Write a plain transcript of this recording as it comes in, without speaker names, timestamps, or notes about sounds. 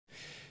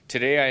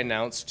Today I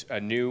announced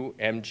a new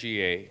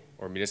MGA,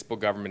 or Municipal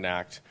Government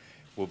Act,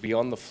 will be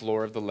on the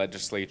floor of the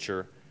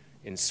legislature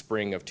in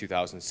spring of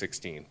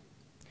 2016.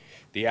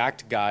 The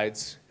Act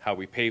guides how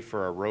we pay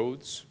for our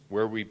roads,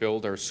 where we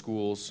build our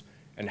schools,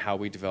 and how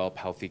we develop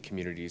healthy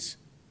communities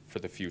for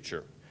the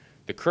future.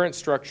 The current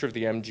structure of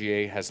the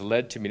MGA has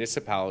led to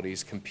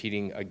municipalities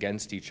competing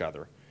against each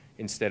other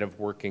instead of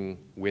working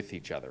with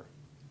each other.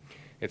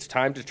 It's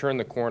time to turn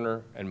the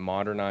corner and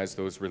modernize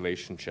those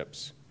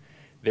relationships.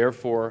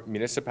 Therefore,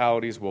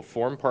 municipalities will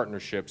form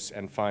partnerships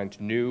and find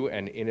new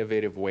and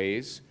innovative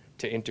ways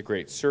to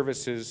integrate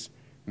services,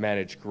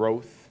 manage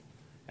growth,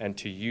 and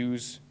to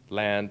use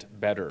land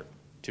better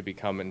to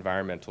become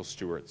environmental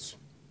stewards.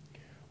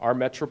 Our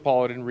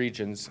metropolitan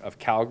regions of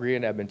Calgary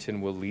and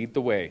Edmonton will lead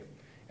the way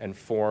and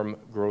form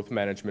growth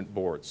management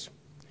boards.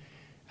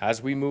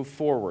 As we move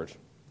forward,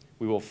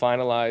 we will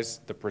finalize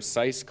the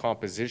precise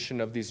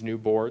composition of these new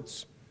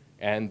boards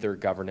and their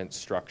governance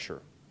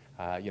structure.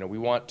 We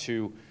want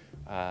to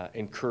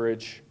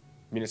encourage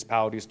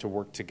municipalities to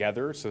work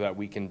together so that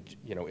we can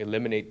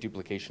eliminate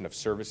duplication of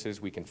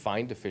services, we can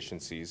find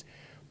efficiencies,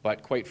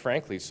 but quite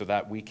frankly, so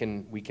that we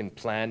can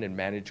plan and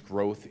manage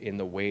growth in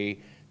the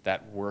way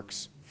that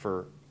works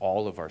for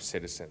all of our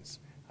citizens.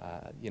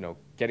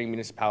 Getting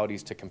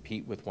municipalities to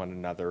compete with one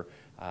another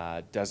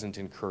doesn't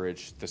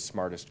encourage the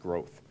smartest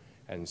growth.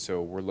 And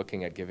so we're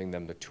looking at giving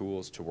them the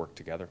tools to work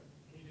together.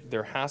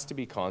 There has to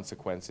be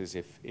consequences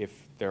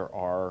if there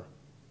are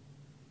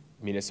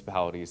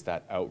municipalities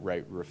that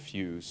outright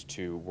refuse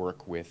to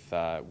work with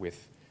the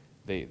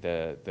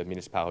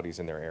municipalities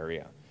in their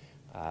area.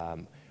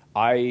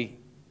 I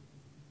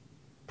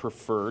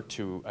prefer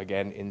to,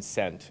 again,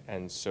 incent,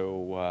 and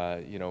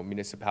so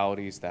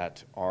municipalities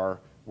that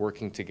are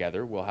working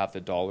together will have the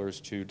dollars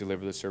to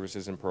deliver the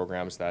services and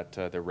programs that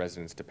their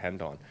residents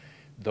depend on.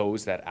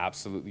 Those that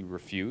absolutely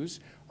refuse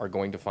are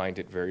going to find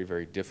it very,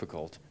 very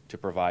difficult to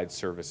provide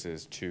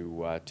services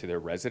to their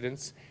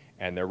residents,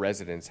 and their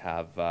residents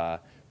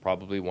have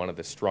probably one of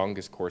the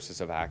strongest courses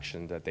of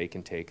action that they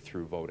can take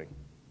through voting.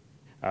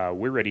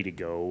 We're ready to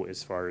go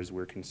as far as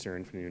we're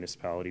concerned from the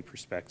municipality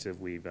perspective.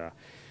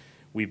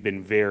 We've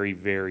been very,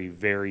 very,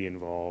 very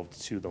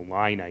involved to the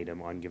line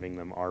item on giving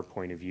them our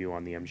point of view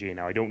on the MGA.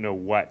 Now, I don't know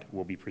what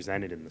will be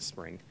presented in the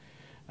spring,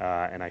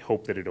 and I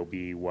hope that it'll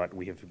be what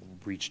we have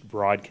reached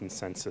broad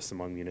consensus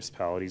among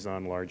municipalities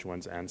on, large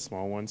ones and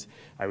small ones.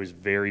 I was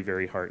very,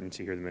 very heartened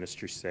to hear the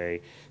minister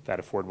say that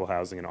affordable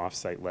housing and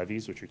off-site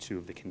levies, which are two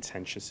of the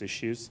contentious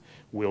issues,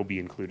 will be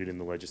included in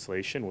the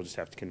legislation. We'll just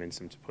have to convince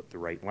him to put the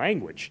right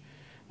language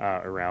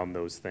around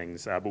those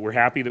things. But we're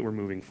happy that we're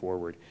moving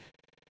forward.